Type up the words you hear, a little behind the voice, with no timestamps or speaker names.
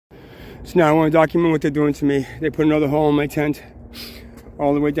So now I want to document what they're doing to me. They put another hole in my tent,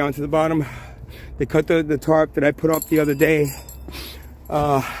 all the way down to the bottom. They cut the tarp that I put up the other day.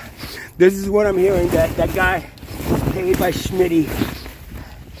 This is what I'm hearing, that guy paid by Shmitty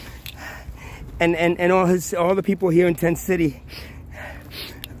and all the people here in Tent City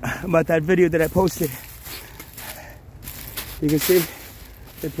about that video that I posted. You can see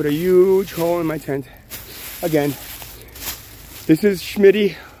they put a huge hole in my tent. Again, this is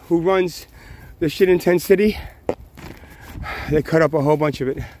Shmitty, who runs the shit in Tent City. They cut up a whole bunch of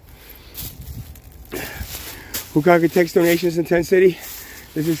it. Who takes donations in Tent City?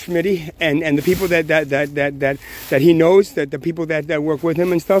 This is Shmitty, and the people that he knows, that the people that work with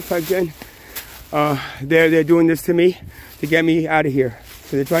him and stuff. Again, they're doing this to me to get me out of here.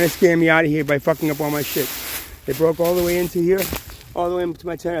 So they're trying to scare me out of here by fucking up all my shit. They broke all the way into here, all the way into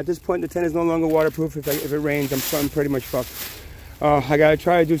my tent. At this point, the tent is no longer waterproof. If it rains, I'm pretty much fucked. I gotta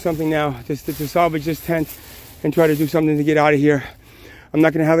try to do something now, just to salvage this tent and try to do something to get out of here. I'm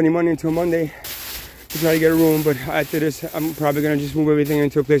not gonna have any money until Monday to try to get a room, but after this, I'm probably gonna just move everything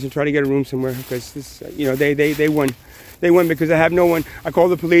into a place and try to get a room somewhere, because this, you know, they won. They won because I have no one. I call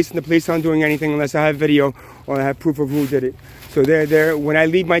the police, and the police aren't doing anything unless I have video or I have proof of who did it. So they're when I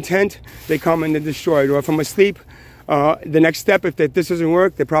leave my tent, they come and they destroy it. Or if I'm asleep, the next step, if this doesn't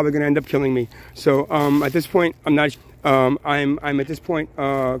work, they're probably gonna end up killing me. So at this point, I'm not. I'm at this point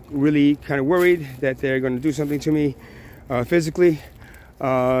really kind of worried that they're gonna do something to me physically.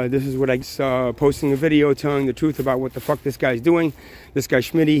 This is what I saw, posting a video telling the truth about what the fuck this guy's doing. This guy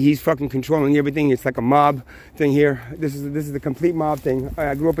Shmitty, he's fucking controlling everything. It's like a mob thing here. This is the complete mob thing.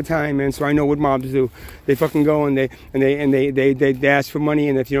 I grew up Italian, man, so I know what mobs do. They fucking go and they ask for money,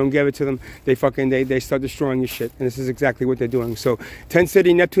 and if you don't give it to them, they start destroying your shit. And this is exactly what they're doing. So Tent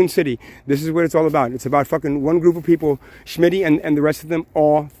City, Neptune City, this is what it's all about. It's about fucking one group of people, Shmitty and the rest of them,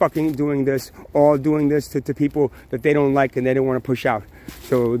 all fucking doing this, to people that they don't like and they don't want to push out.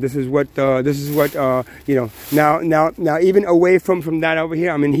 So this is what you know. Now even away from that over here,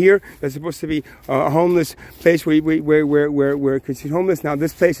 I'm in here. That's supposed to be a homeless place where considered homeless. Now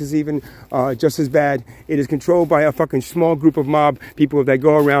this place is even just as bad. It is controlled by a fucking small group of mob people that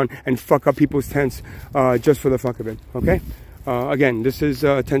go around and fuck up people's tents just for the fuck of it. Okay. Again, this is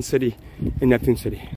Tent City in Neptune City.